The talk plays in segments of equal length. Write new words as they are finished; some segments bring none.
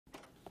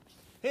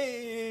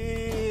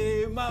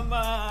Hey,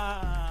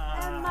 Mama!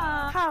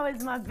 Emma, how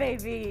is my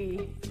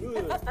baby?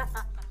 Good.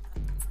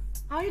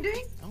 How are you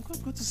doing? I'm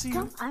good. Good to see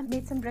Come, you. I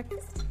made some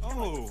breakfast.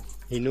 Oh.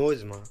 He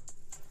knows, Ma.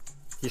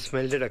 He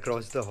smelled it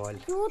across the hall.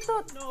 You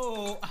thought...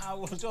 No, I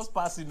was just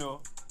passing,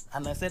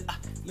 and I said,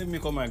 let me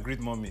come and greet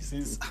Mommy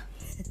since,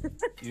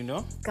 you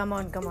know. Come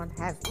on,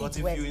 have But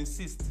it if you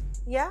insist.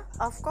 Yeah,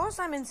 of course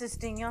I'm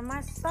insisting. You're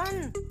my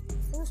son.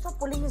 You stop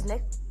pulling his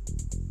leg.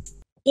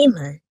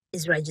 Imma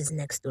is Raj's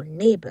next door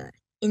neighbor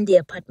in the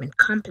apartment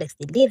complex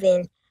they live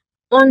in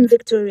on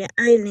Victoria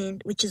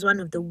Island, which is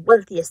one of the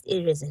wealthiest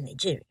areas in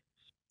Nigeria.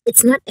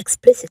 It's not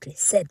explicitly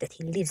said that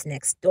he lives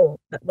next door,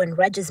 but when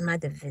Raj's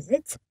mother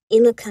visits,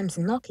 Imma comes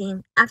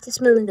knocking after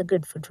smelling the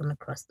good food from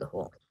across the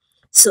hall.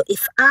 So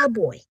if our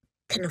boy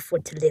can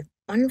afford to live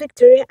on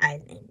Victoria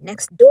Island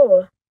next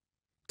door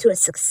to a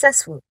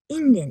successful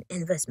Indian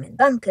investment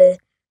banker,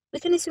 we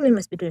can assume he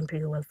must be doing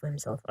pretty well for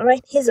himself, all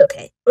right? He's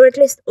okay, or at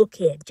least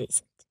okay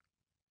adjacent.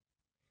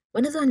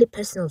 One of the only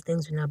personal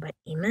things we know about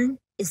Imma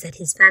is that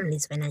his family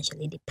is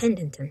financially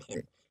dependent on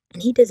him,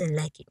 and he doesn't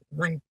like it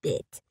one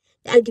bit.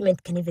 The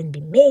argument can even be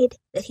made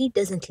that he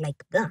doesn't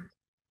like them.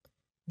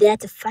 They're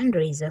at a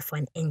fundraiser for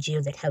an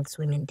NGO that helps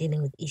women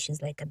dealing with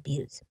issues like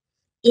abuse.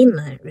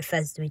 Imma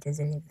refers to it as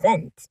an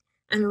event,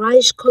 and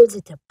Raj calls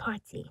it a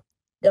party.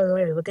 Don't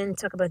worry, we're going to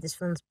talk about this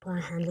film's poor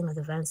handling of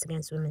the violence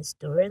against women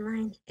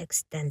storyline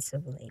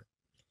extensively.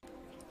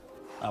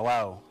 Ah,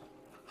 wow.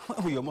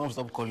 When will your mom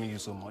stop calling you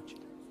so much?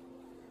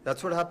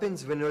 That's what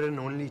happens when you're an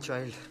only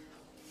child.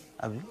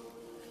 Have you?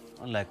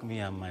 Unlike me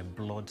and my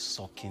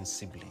blood-sucking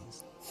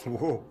siblings.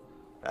 Whoa,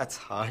 that's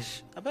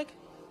harsh. I beg.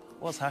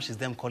 What's harsh is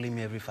them calling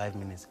me every 5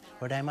 minutes.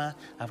 Brother Imma,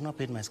 I've not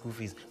paid my school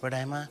fees. Brother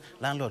Imma,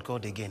 landlord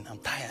called again. I'm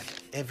tired.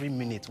 Every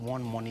minute,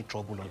 one money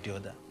trouble or the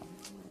other.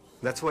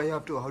 That's why you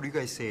have to, how do you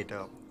guys say it?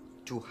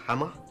 To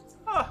hammer?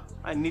 Ah,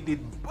 I need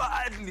it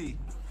badly.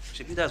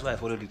 Maybe that's why I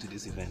followed you to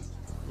this event.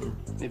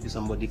 Maybe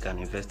somebody can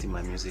invest in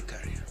my music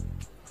career.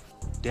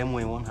 Demo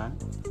in one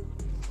hand,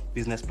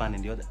 business plan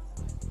in the other.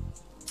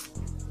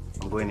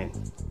 I'm going in.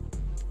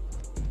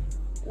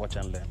 Watch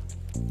and learn.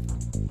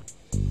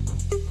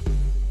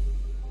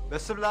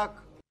 Best of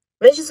luck.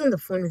 Raj is on the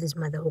phone with his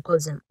mother, who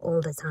calls him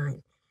all the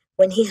time.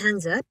 When he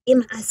hangs up,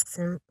 Imma asks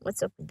him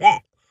what's up with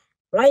that.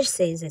 Raj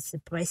says it's the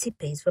price he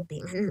pays for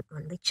being an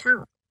only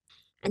child.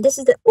 And this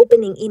is the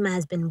opening Imma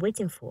has been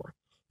waiting for.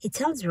 He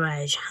tells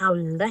Raj how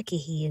lucky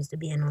he is to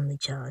be an only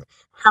child,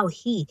 how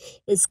he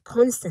is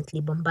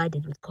constantly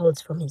bombarded with calls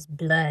from his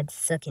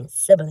blood-sucking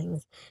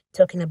siblings,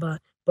 talking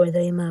about, Brother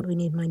Imma, we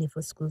need money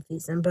for school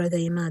fees, and Brother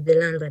Imma, the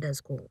landlord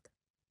has called.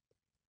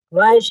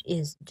 Raj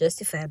is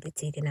justifiably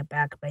taken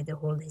aback by the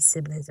whole his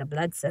siblings are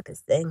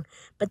bloodsuckers thing,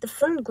 but the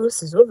film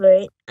glosses over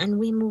it and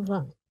we move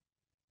on.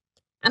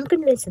 I'm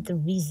convinced that the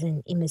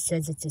reason Imma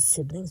says it's his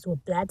siblings who are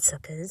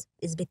bloodsuckers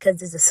is because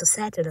there's a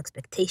societal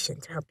expectation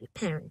to help your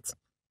parents,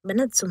 but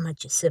not so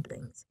much your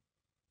siblings.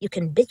 You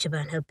can bitch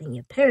about helping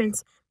your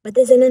parents, but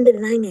there's an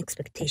underlying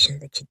expectation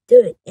that you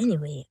do it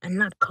anyway and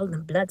not call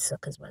them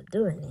bloodsuckers while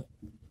doing it.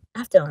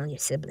 After all, your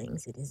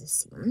siblings, it is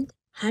assumed,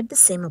 had the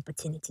same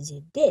opportunities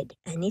you did,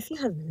 and if you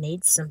have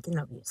made something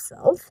of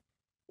yourself,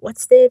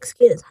 what's the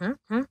excuse, huh?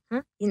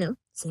 You know,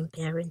 same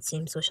parents,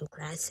 same social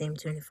class, same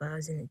 24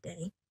 hours in a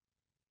day.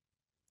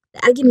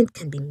 The argument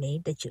can be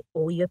made that you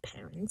owe your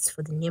parents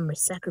for the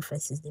numerous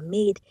sacrifices they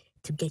made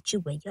to get you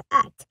where you're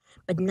at,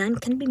 but none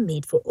can be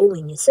made for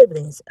owing your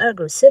siblings,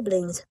 ergo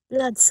siblings,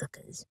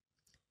 bloodsuckers.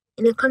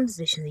 In a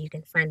conversation that you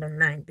can find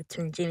online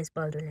between James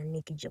Baldwin and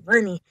Nikki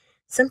Giovanni,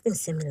 something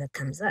similar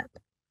comes up.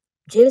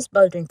 James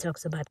Baldwin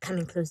talks about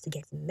coming close to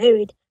getting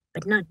married,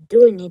 but not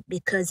doing it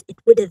because it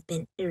would have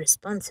been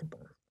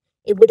irresponsible.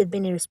 It would have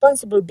been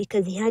irresponsible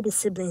because he had his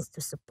siblings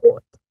to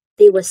support.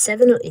 They were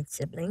 7 or 8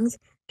 siblings,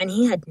 and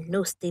he had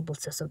no stable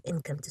source of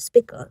income to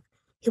speak of.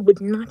 He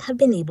would not have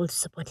been able to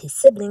support his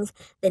siblings,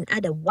 then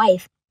add a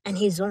wife and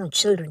his own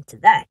children to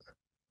that.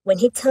 When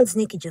he tells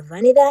Nikki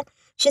Giovanni that,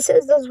 she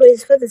says those were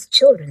his father's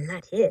children,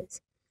 not his.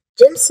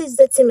 James says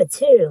that's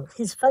immaterial.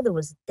 His father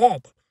was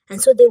dead,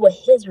 and so they were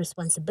his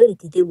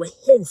responsibility. They were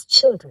his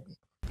children.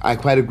 I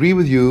quite agree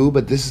with you,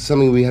 but this is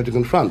something we have to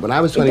confront. When I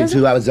was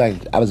 22, I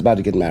was about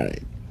to get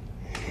married.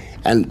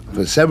 And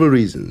for several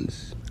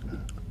reasons,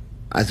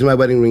 I threw my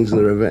wedding rings in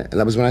the river, and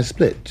that was when I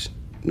split.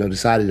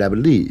 Decided I would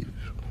leave.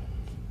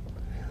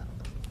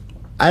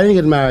 I didn't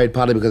get married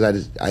partly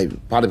because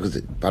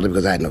partly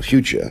because I had no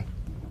future.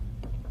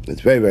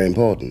 It's very, very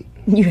important.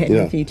 You had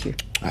no future.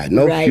 I had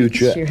no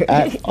future.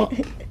 Sure.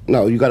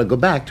 No, you got to go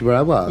back to where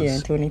I was. Yeah,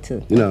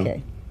 22.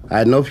 Okay. I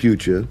had no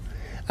future.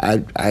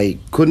 I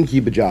couldn't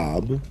keep a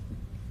job.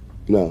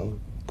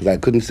 Because I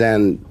couldn't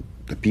stand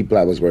the people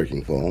I was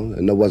working for,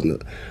 and nobody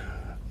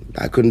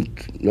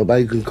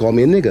could call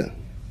me a nigger.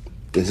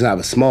 Since I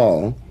was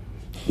small,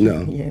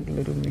 Yeah,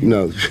 little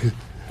man.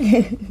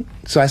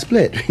 So I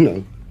split,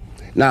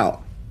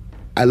 Now,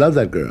 I love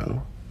that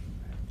girl,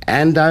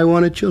 and I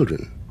wanted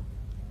children.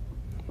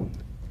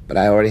 But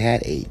I already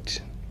had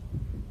 8,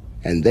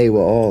 and they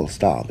were all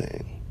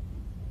starving.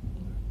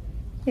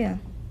 Yeah.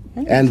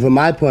 And from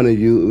my point of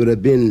view, it would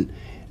have been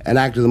an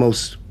act of the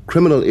most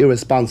criminal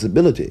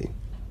irresponsibility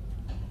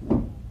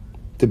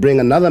to bring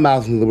another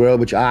mouth into the world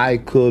which I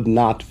could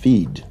not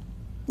feed.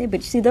 Yeah,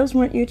 but you see, those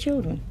weren't your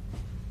children.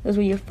 Those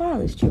were your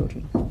father's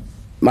children.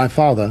 My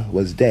father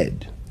was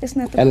dead. That's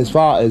not the And point. as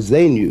far as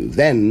they knew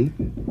then,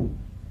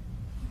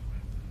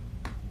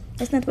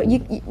 That's not what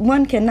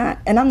one cannot,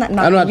 and I'm not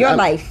knocking your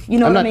life, you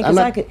know what I mean?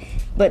 Because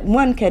but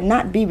one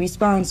cannot be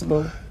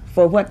responsible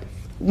for what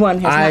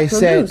one has not produced. I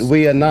said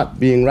we are not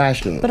being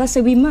rational. But I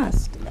said we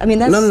must. I mean,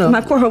 that's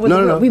my quarrel with the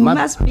world. We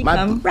must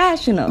become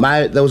rational.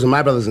 Those are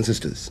my brothers and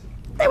sisters.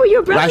 They were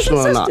your brothers Rational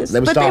and or not, sisters. they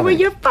were But they were starving.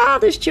 your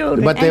father's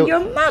children and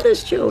your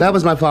mother's children. That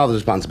was my father's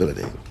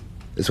responsibility.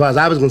 As far as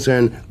I was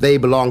concerned, they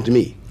belonged to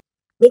me.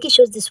 Mickey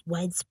shows this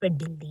widespread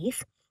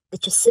belief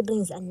that your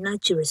siblings are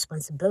not your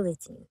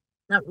responsibility.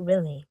 Not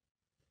really.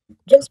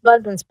 James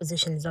Baldwin's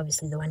position is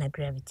obviously the one I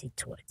gravitate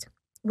towards.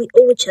 We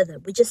owe each other,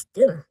 we just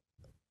do.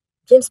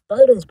 James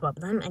Baldwin's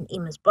problem and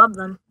Imma's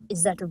problem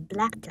is that of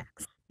black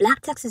tax.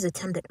 Black tax is a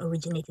term that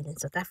originated in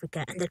South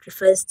Africa and that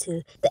refers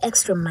to the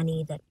extra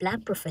money that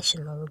black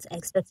professionals are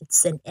expected to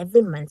send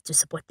every month to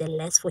support their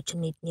less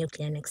fortunate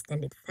nuclear and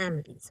extended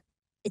families.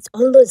 It's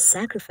all those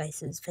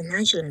sacrifices,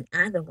 financial and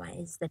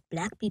otherwise, that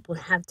black people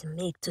have to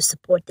make to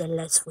support their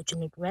less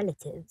fortunate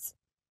relatives.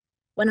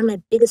 One of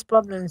my biggest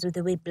problems with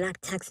the way black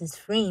tax is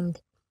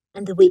framed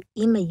and the way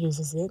Imma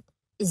uses it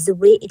is the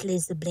way it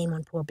lays the blame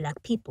on poor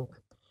black people.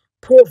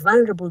 Poor,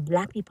 vulnerable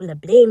black people are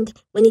blamed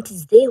when it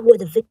is they who are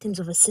the victims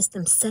of a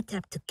system set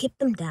up to keep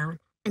them down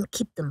and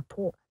keep them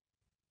poor.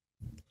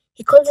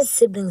 He calls his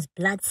siblings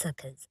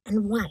bloodsuckers.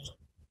 And why?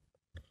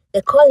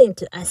 They call him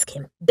to ask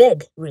him,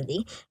 beg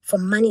really, for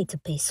money to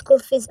pay school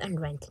fees and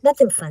rent.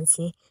 Nothing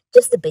fancy,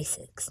 just the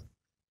basics.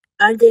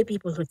 Are there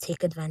people who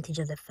take advantage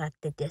of the fact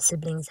that their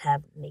siblings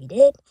have made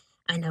it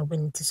and are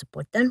willing to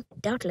support them?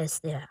 Doubtless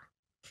there are.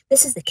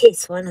 This is the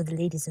case for one of the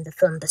ladies in the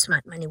film, The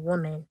Smart Money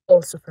Woman,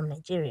 also from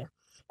Nigeria.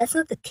 That's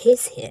not the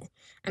case here,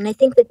 and I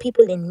think that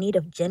people in need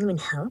of genuine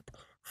help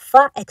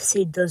far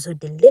exceed those who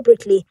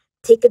deliberately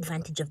take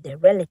advantage of their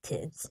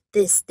relatives.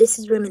 This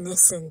is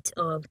reminiscent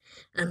of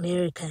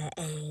America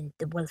and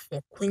the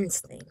welfare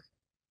queens thing.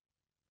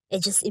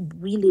 It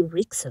really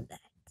reeks of that.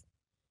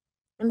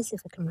 Let me see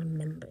if I can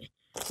remember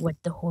what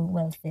the whole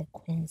welfare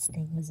queens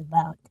thing was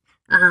about.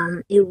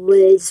 It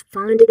was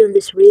founded on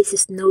this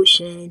racist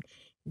notion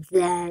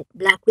that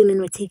black women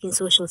were taking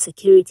social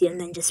security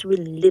and then just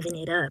really living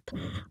it up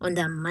on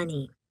their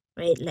money,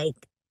 right?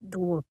 Like they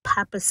were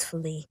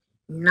purposefully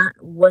not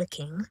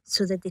working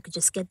so that they could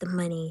just get the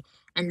money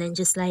and then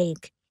just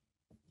like,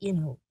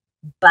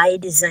 buy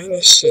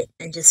designer shit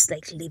and just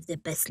like live their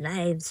best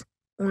lives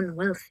on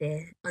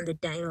welfare on the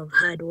dime of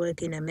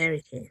hardworking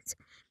Americans.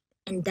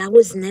 And that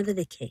was never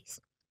the case.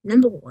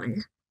 Number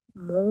one,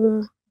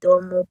 there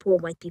were more poor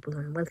white people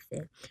on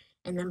welfare.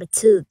 And number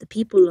two, the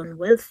people on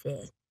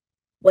welfare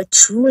were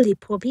truly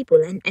poor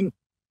people and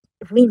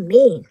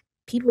remain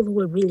people who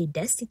were really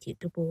destitute,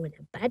 people who were in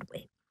a bad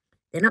way.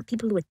 They're not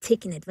people who are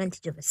taking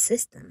advantage of a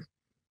system.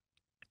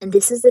 And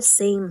this is the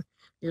same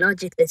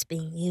logic that's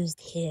being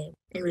used here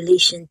in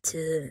relation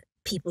to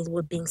people who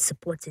are being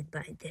supported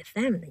by their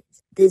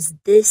families. There's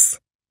this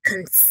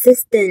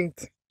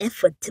consistent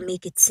effort to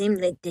make it seem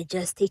like they're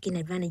just taking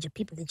advantage of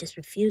people. They're just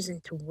refusing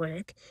to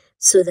work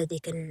so that they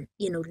can,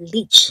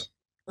 leech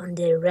on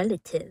their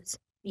relatives,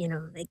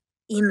 like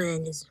Imma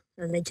and his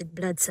alleged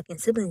blood-sucking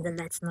siblings, and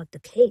that's not the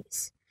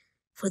case.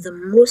 For the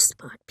most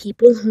part,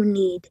 people who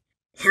need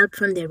help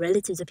from their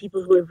relatives are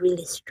people who are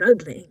really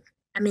struggling.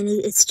 I mean,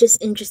 it's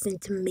just interesting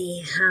to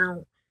me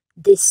how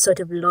this sort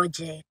of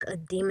logic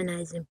of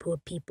demonizing poor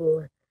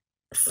people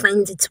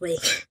finds its way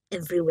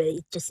everywhere.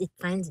 It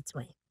finds its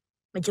way.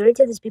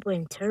 Majority of these people are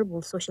in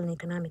terrible social and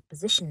economic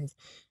positions,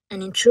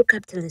 and in true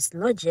capitalist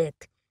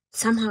logic,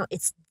 somehow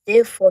it's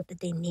their fault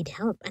that they need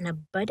help and are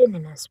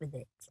burdening us with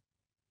it.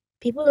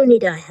 People who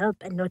need our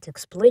help are not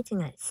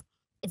exploiting us.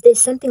 If there's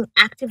something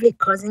actively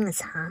causing us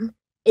harm,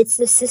 it's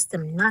the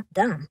system, not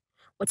them.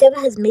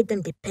 Whatever has made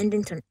them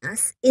dependent on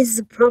us is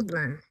the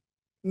problem,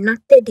 not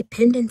their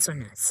dependence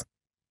on us.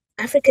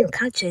 African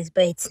culture is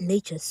by its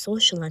nature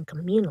social and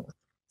communal.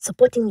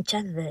 Supporting each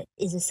other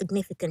is a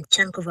significant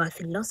chunk of our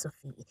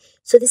philosophy.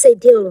 So this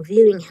idea of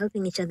viewing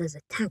helping each other as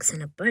a tax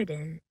and a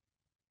burden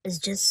is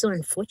just so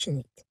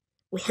unfortunate.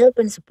 We help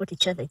and support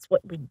each other. It's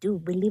what we do.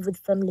 We live with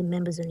family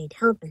members who need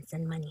help and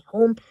send money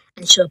home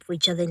and show up for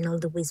each other in all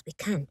the ways we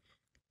can.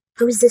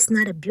 How is this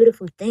not a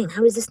beautiful thing?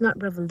 How is this not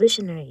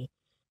revolutionary?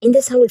 Isn't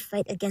this how we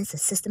fight against a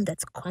system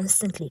that's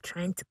constantly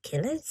trying to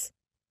kill us?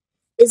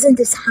 Isn't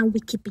this how we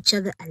keep each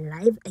other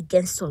alive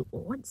against all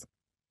odds?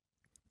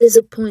 There's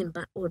a poem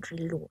by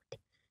Audre Lorde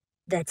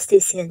that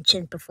Stacey and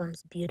Chin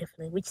performs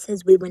beautifully, which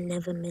says we were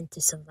never meant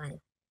to survive.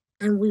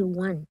 And we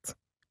weren't.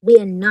 We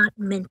are not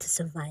meant to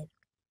survive.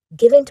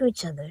 Giving to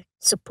each other,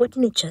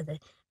 supporting each other,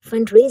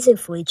 fundraising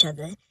for each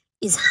other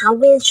is how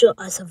we ensure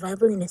our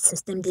survival in a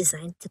system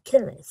designed to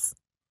kill us.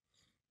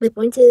 My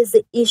point is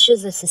the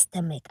issues are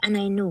systemic, and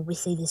I know we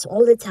say this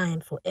all the time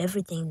for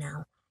everything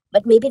now,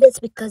 but maybe that's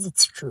because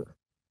it's true.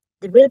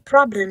 The real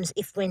problems,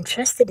 if we're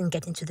interested in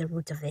getting to the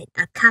root of it,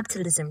 are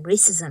capitalism,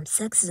 racism,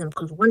 sexism,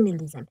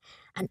 colonialism,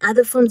 and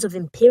other forms of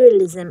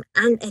imperialism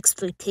and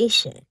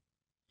exploitation.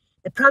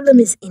 The problem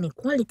is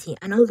inequality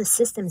and all the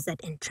systems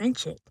that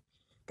entrench it.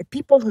 The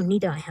people who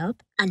need our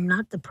help are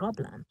not the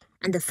problem,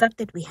 and the fact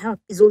that we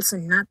help is also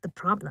not the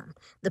problem.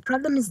 The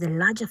problem is the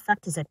larger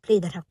factors at play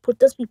that have put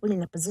those people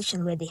in a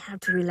position where they have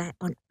to rely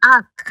on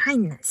our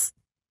kindness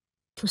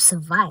to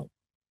survive.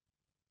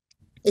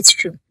 It's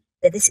true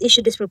that this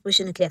issue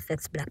disproportionately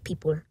affects Black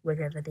people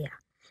wherever they are.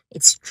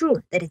 It's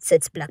true that it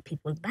sets Black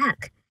people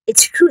back.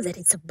 It's true that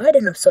it's a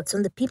burden of sorts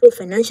on the people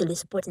financially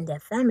supporting their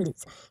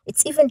families.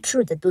 It's even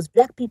true that those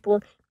Black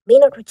people may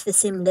not reach the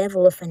same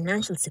level of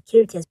financial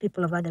security as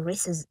people of other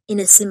races in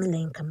a similar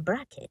income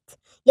bracket.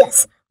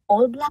 Yes,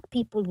 all Black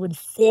people would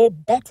fare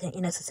better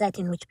in a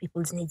society in which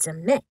people's needs are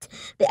met.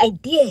 The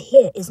idea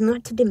here is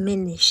not to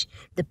diminish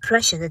the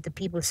pressure that the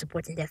people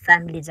supporting their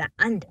families are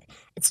under.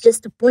 It's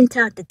just to point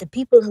out that the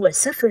people who are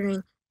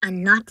suffering are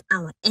not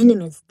our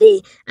enemies.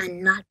 They are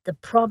not the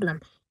problem.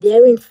 They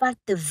are in fact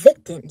the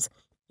victims.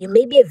 You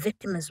may be a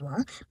victim as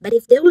well, but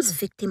if there was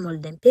Victim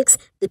Olympics,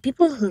 the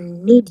people who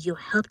need your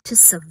help to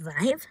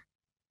survive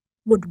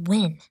would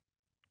win.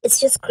 It's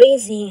just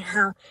crazy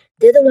how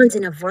they're the ones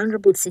in a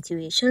vulnerable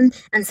situation,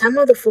 and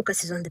somehow the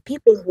focus is on the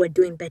people who are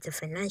doing better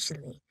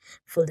financially.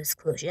 Full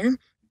disclosure,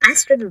 I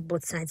straddle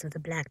both sides of the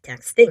black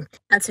tax thing.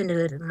 I'll send a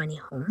little money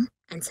home,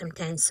 and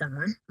sometimes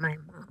someone, my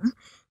mom,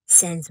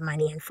 sends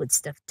money and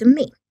foodstuff to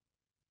me.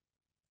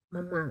 My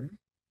mom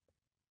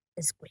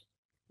is great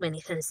when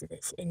it comes to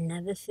this. It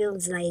never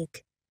feels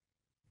like,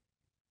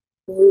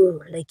 ooh,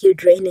 like you're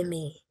draining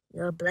me.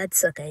 You're a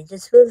bloodsucker. It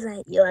just feels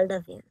like, yo, I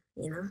love you,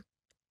 you know?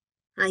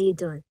 How you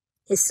doing?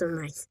 Here's some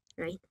rice,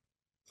 right?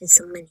 Here's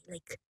some money.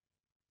 Like,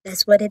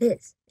 that's what it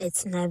is. It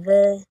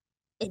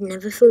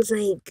never feels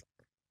like,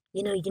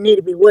 you need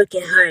to be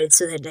working hard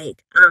so that,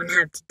 like, I don't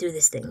have to do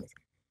these things.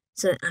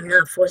 So I'm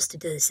not forced to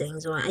do these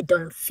things, or I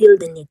don't feel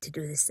the need to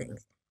do these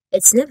things.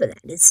 It's never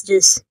that. It's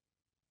just,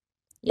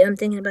 yeah, I'm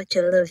thinking about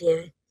your love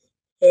here.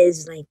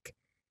 Is like,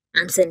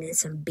 I'm sending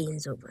some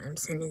beans over. I'm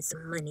sending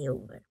some money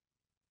over.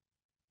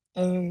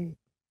 And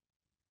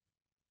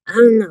I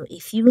don't know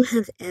if you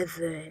have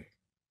ever.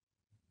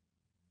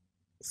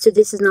 So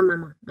this is not my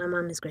mom. My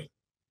mom is great.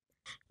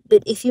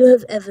 But if you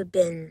have ever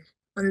been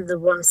on the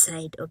wrong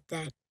side of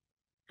that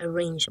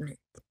arrangement,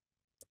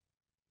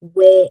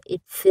 where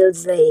it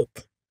feels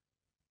like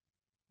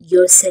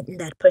you're setting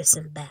that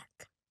person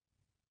back,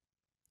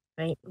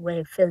 right? Where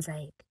it feels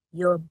like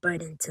you're a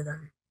burden to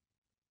them.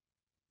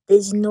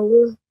 There's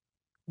no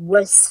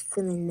worse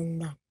feeling than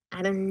that.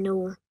 I don't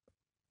know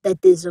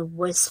that there's a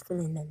worse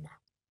feeling than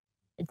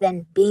that.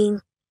 Than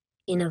being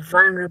in a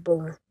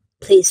vulnerable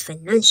place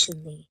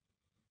financially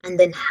and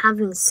then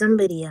having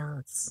somebody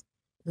else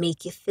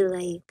make you feel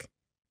like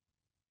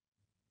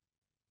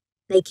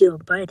you're a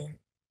burden.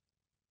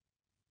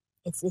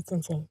 It's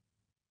insane.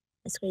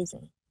 It's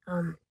crazy.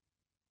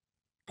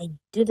 I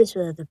do this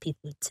with other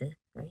people too,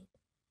 right?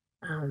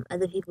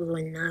 Other people who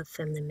are not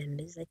family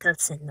members, like I'll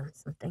send them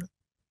something.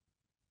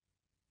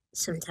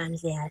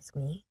 Sometimes they ask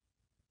me.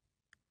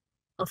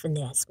 Often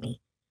they ask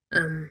me.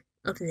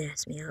 I'll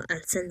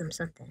send them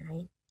something,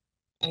 right?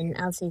 And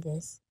I'll say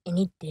this: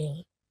 any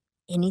day,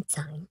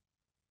 anytime,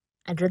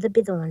 I'd rather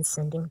be the one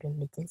sending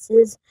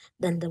remittances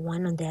than the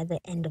one on the other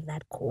end of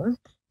that call,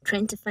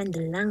 trying to find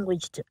the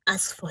language to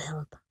ask for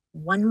help.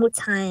 One more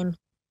time,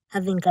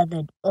 having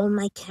gathered all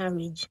my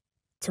courage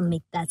to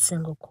make that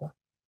single call.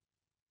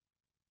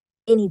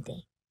 Any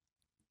day.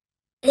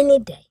 Any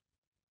day.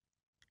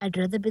 I'd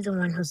rather be the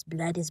one whose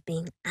blood is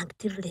being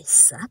actively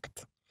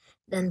sucked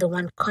than the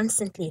one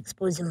constantly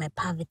exposing my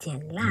poverty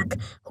and lack,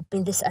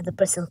 hoping this other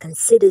person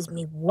considers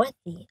me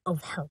worthy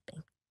of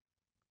helping.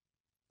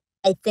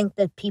 I think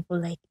that people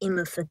like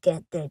Imma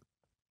forget that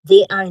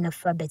they are in a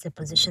far better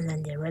position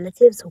than their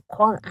relatives who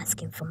call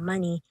asking for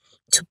money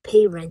to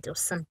pay rent or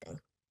something.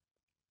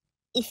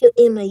 If you're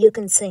Imma, you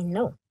can say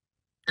no.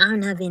 I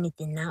don't have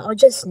anything now, or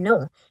just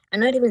no,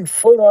 and not even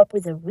follow up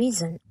with a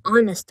reason,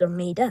 honest or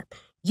made up.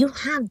 You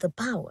have the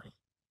power.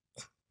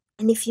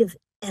 And if you've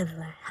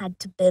ever had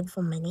to beg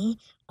for money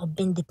or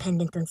been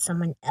dependent on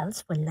someone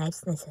else for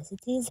life's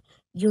necessities,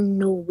 you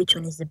know which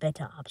one is the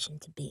better option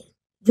to be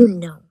in. You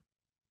know.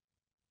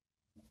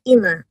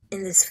 Imma,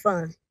 in this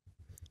film,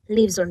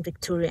 lives on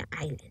Victoria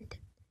Island,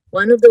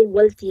 one of the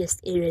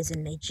wealthiest areas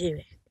in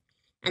Nigeria.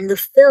 And the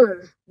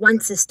film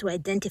wants us to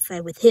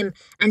identify with him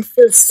and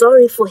feel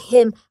sorry for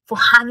him for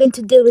having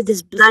to deal with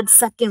his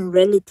blood-sucking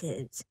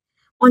relatives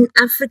on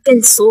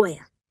African soil,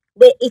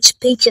 where each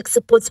paycheck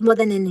supports more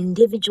than an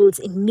individual's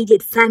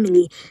immediate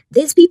family.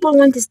 These people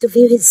want us to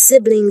view his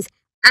siblings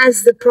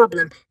as the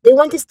problem. They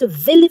want us to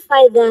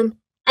vilify them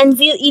and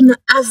view him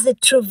as the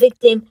true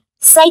victim,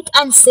 sight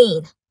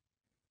unseen.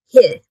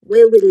 Here,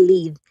 where we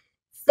live,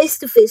 face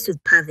to face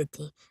with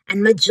poverty,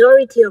 and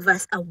majority of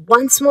us are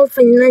one small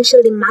financial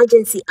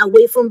emergency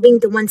away from being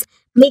the ones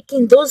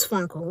making those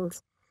phone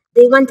calls.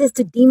 They want us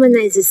to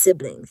demonize his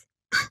siblings.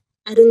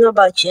 I don't know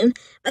about you,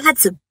 but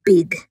that's a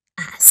big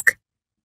ask.